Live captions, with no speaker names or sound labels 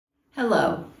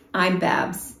Hello, I'm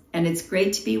Babs, and it's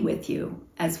great to be with you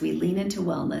as we lean into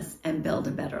wellness and build a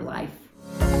better life.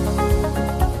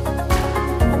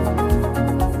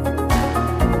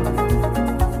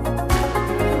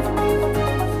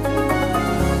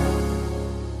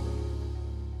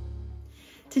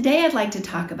 Today I'd like to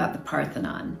talk about the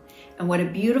Parthenon and what a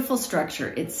beautiful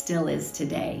structure it still is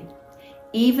today,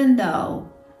 even though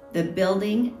the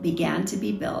building began to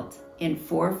be built in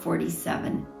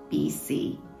 447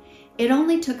 BC. It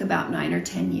only took about 9 or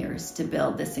 10 years to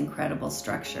build this incredible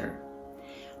structure.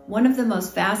 One of the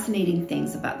most fascinating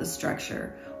things about the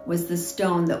structure was the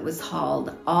stone that was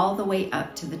hauled all the way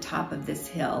up to the top of this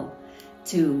hill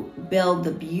to build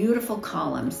the beautiful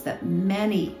columns that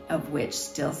many of which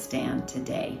still stand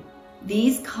today.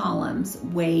 These columns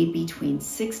weigh between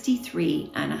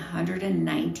 63 and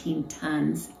 119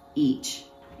 tons each.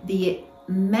 The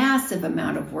massive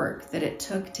amount of work that it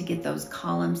took to get those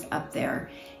columns up there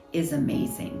is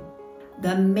amazing.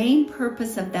 The main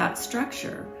purpose of that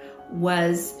structure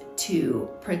was to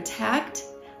protect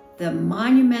the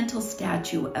monumental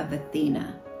statue of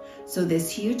Athena. So this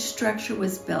huge structure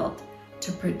was built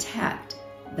to protect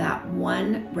that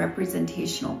one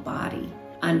representational body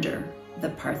under the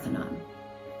Parthenon.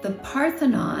 The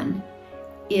Parthenon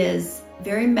is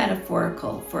very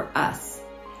metaphorical for us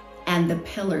and the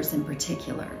pillars in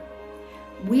particular.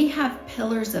 We have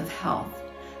pillars of health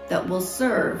that will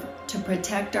serve to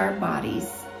protect our bodies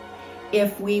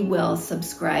if we will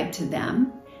subscribe to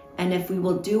them and if we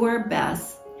will do our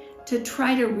best to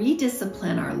try to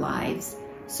rediscipline our lives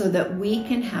so that we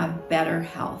can have better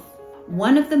health.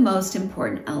 One of the most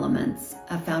important elements,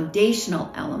 a foundational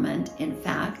element, in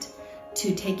fact,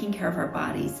 to taking care of our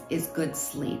bodies is good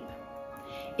sleep.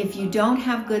 If you don't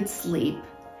have good sleep,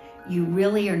 you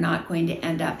really are not going to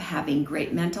end up having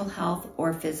great mental health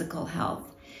or physical health.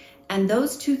 And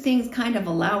those two things kind of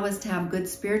allow us to have good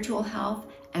spiritual health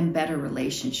and better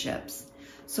relationships.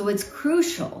 So it's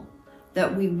crucial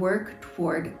that we work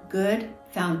toward good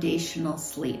foundational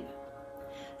sleep.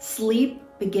 Sleep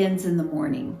begins in the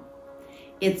morning.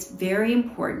 It's very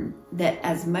important that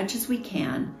as much as we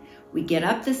can, we get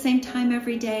up the same time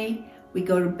every day, we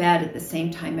go to bed at the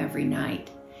same time every night.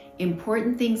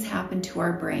 Important things happen to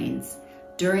our brains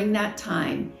during that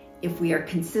time if we are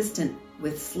consistent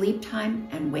with sleep time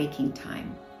and waking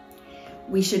time.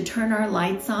 We should turn our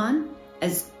lights on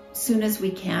as soon as we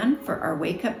can for our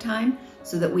wake-up time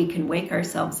so that we can wake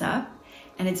ourselves up.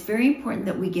 And it's very important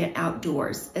that we get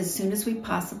outdoors as soon as we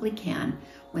possibly can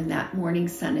when that morning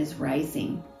sun is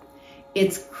rising.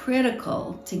 It's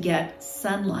critical to get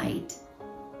sunlight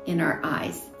in our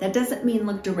eyes. That doesn't mean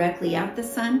look directly at the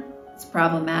sun. It's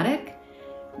problematic.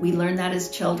 We learn that as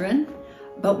children.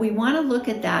 But we want to look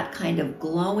at that kind of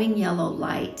glowing yellow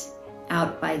light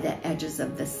out by the edges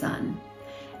of the sun.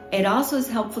 It also is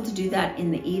helpful to do that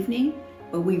in the evening,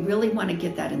 but we really want to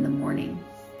get that in the morning.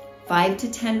 5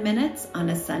 to 10 minutes on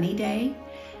a sunny day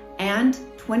and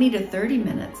 20 to 30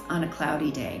 minutes on a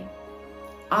cloudy day.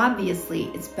 Obviously,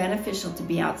 it's beneficial to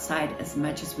be outside as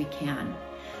much as we can.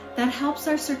 That helps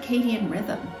our circadian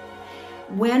rhythm.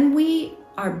 When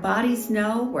our bodies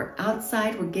know we're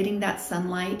outside, we're getting that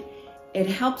sunlight, it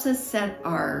helps us set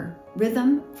our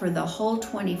rhythm for the whole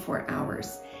 24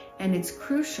 hours, and it's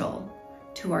crucial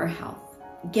to our health.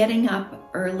 Getting up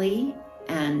early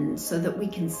and so that we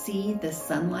can see the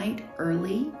sunlight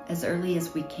early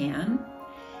as we can,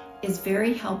 is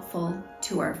very helpful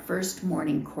to our first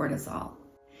morning cortisol.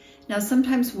 Now,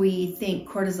 sometimes we think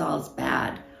cortisol is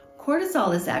bad.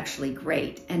 Cortisol is actually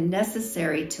great and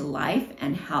necessary to life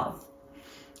and health,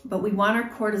 but we want our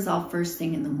cortisol first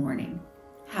thing in the morning.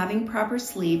 Having proper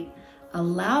sleep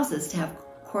allows us to have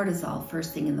cortisol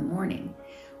first thing in the morning.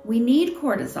 We need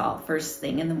cortisol first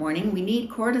thing in the morning. We need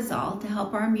cortisol to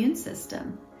help our immune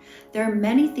system. There are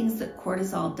many things that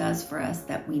cortisol does for us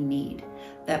that we need,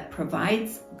 that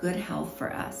provides good health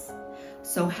for us.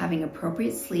 So having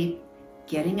appropriate sleep,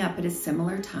 getting up at a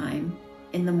similar time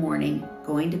in the morning,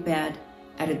 going to bed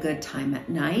at a good time at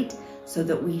night so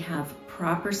that we have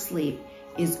proper sleep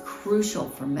is crucial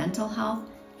for mental health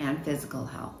and physical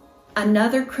health.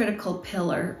 Another critical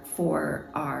pillar for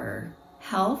our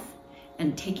health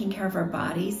and taking care of our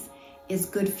bodies is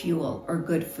good fuel or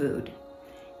good food.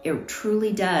 It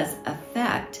truly does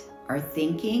affect our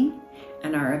thinking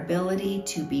and our ability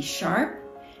to be sharp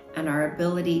and our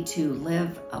ability to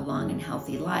live a long and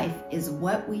healthy life is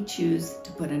what we choose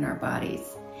to put in our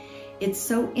bodies. It's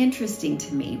so interesting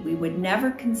to me. We would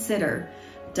never consider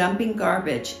dumping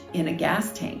garbage in a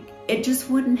gas tank. It just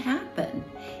wouldn't happen.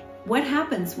 What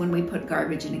happens when we put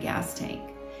garbage in a gas tank?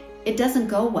 It doesn't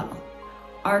go well.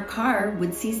 Our car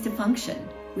would cease to function.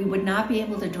 We would not be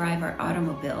able to drive our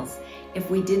automobiles if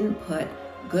we didn't put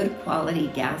good quality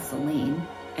gasoline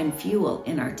and fuel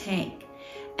in our tank.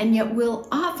 And yet we'll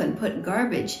often put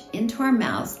garbage into our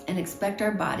mouths and expect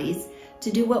our bodies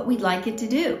to do what we'd like it to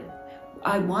do.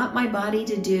 I want my body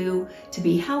to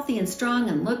be healthy and strong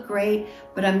and look great,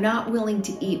 but I'm not willing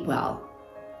to eat well.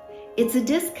 It's a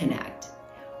disconnect.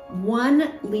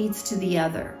 One leads to the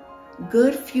other.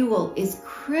 Good fuel is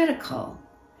critical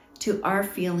to our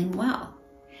feeling well.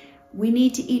 We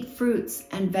need to eat fruits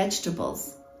and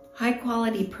vegetables, high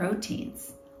quality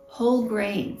proteins, whole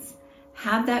grains,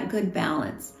 have that good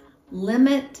balance,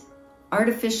 limit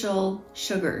artificial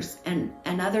sugars and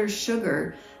other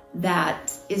sugar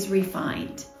that is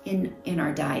refined in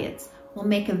our diets will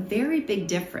make a very big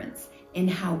difference in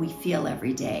how we feel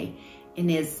every day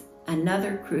and is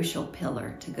another crucial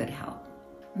pillar to good health.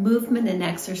 Movement and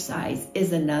exercise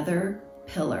is another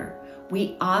pillar.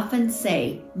 We often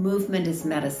say movement is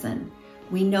medicine.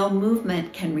 We know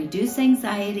movement can reduce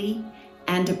anxiety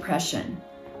and depression.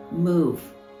 Move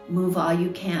all you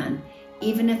can,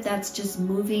 even if that's just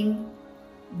moving,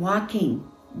 walking.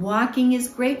 Walking is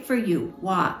great for you.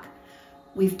 Walk.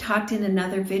 We've talked in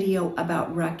another video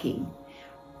about rucking.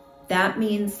 That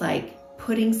means like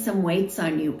putting some weights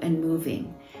on you and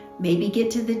moving. Maybe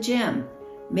get to the gym.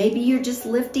 Maybe you're just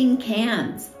lifting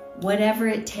cans. Whatever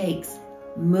it takes.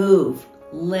 Move,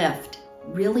 lift,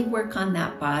 really work on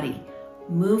that body.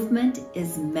 Movement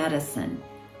is medicine.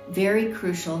 Very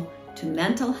crucial to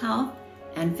mental health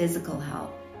and physical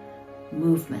health.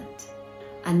 Movement.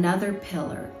 Another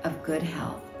pillar of good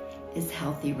health is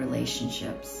healthy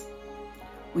relationships.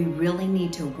 We really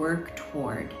need to work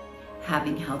toward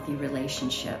having healthy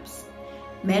relationships.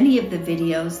 Many of the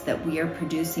videos that we are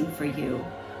producing for you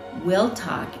will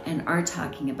talk and are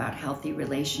talking about healthy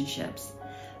relationships.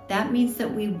 That means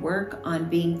that we work on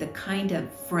being the kind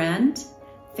of friend,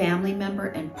 family member,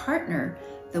 and partner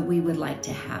that we would like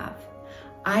to have.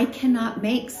 I cannot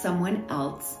make someone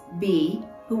else be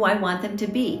who I want them to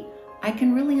be. I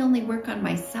can really only work on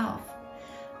myself.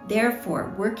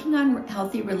 Therefore, working on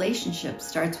healthy relationships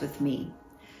starts with me.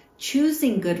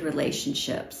 Choosing good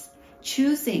relationships,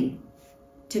 choosing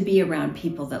to be around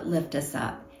people that lift us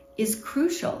up is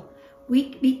crucial.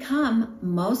 We become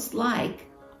most like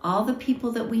all the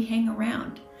people that we hang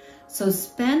around. So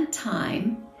spend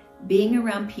time being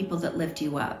around people that lift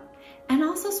you up. And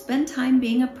also spend time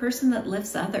being a person that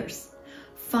lifts others.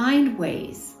 Find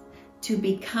ways to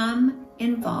become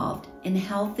involved in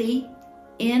healthy,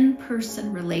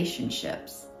 in-person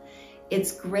relationships.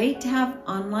 It's great to have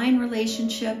online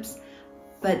relationships,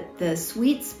 but the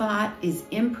sweet spot is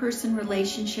in-person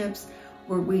relationships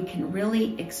where we can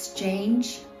really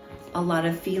exchange a lot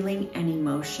of feeling and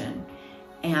emotion.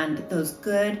 And those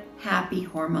good, happy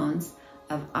hormones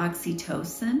of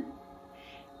oxytocin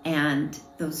and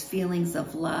those feelings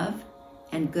of love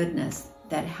and goodness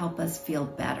that help us feel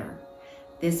better.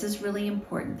 This is really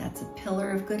important. That's a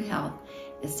pillar of good health,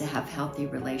 is to have healthy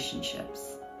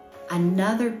relationships.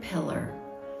 Another pillar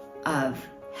of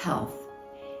health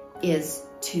is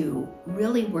to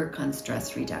really work on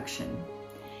stress reduction.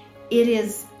 It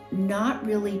is not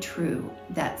really true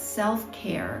that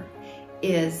self-care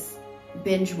is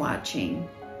binge watching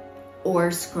or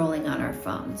scrolling on our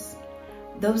phones.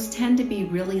 Those tend to be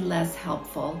really less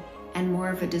helpful and more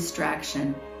of a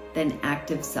distraction than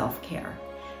active self-care.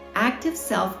 Active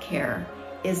self-care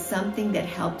is something that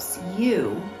helps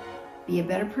you be a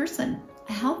better person,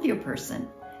 a healthier person,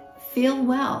 feel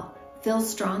well, feel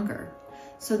stronger.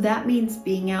 So that means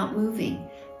being out moving.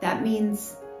 That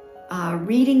means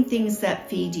reading things that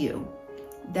feed you.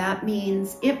 That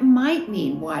means, it might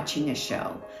mean watching a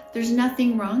show. There's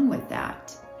nothing wrong with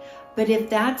that. But if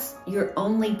that's your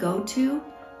only go-to,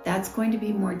 that's going to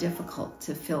be more difficult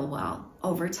to feel well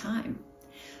over time.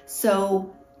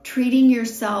 So treating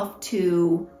yourself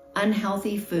to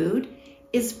unhealthy food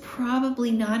is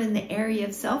probably not in the area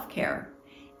of self-care.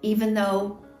 Even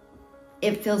though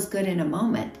it feels good in a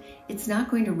moment, it's not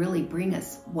going to really bring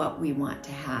us what we want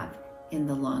to have in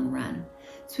the long run.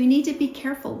 So we need to be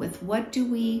careful with what do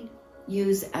we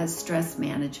use as stress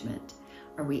management.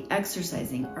 Are we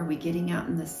exercising? Are we getting out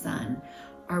in the sun?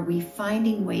 Are we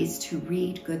finding ways to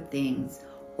read good things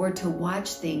or to watch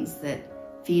things that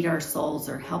feed our souls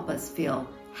or help us feel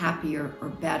happier or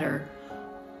better?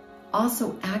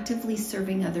 Also, actively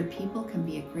serving other people can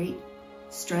be a great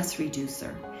stress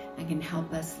reducer and can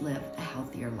help us live a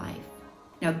healthier life.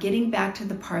 Now, getting back to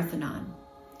the Parthenon,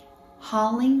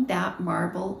 hauling that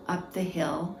marble up the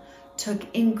hill took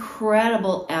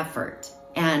incredible effort,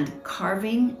 and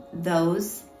carving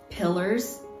those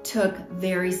pillars took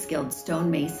very skilled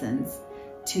stonemasons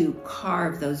to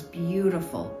carve those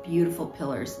beautiful, beautiful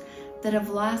pillars that have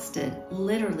lasted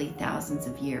literally thousands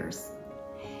of years.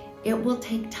 It will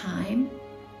take time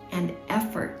and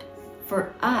effort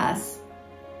for us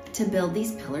to build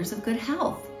these pillars of good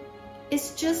health.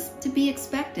 It's just to be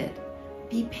expected.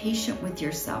 Be patient with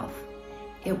yourself.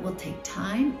 It will take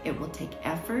time. It will take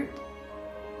effort.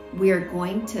 We are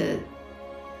going to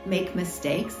make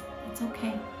mistakes. It's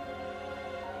okay.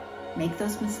 Make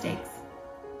those mistakes.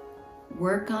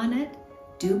 Work on it.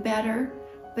 Do better.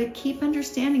 But keep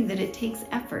understanding that it takes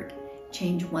effort.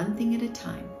 Change one thing at a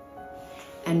time.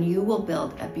 And you will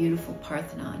build a beautiful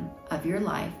Parthenon of your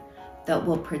life that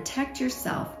will protect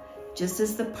yourself just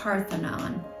as the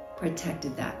Parthenon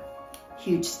protected that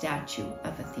huge statue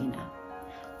of Athena.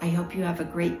 I hope you have a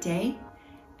great day,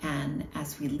 and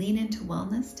as we lean into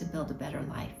wellness to build a better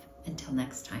life. Until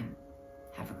next time,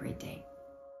 have a great day.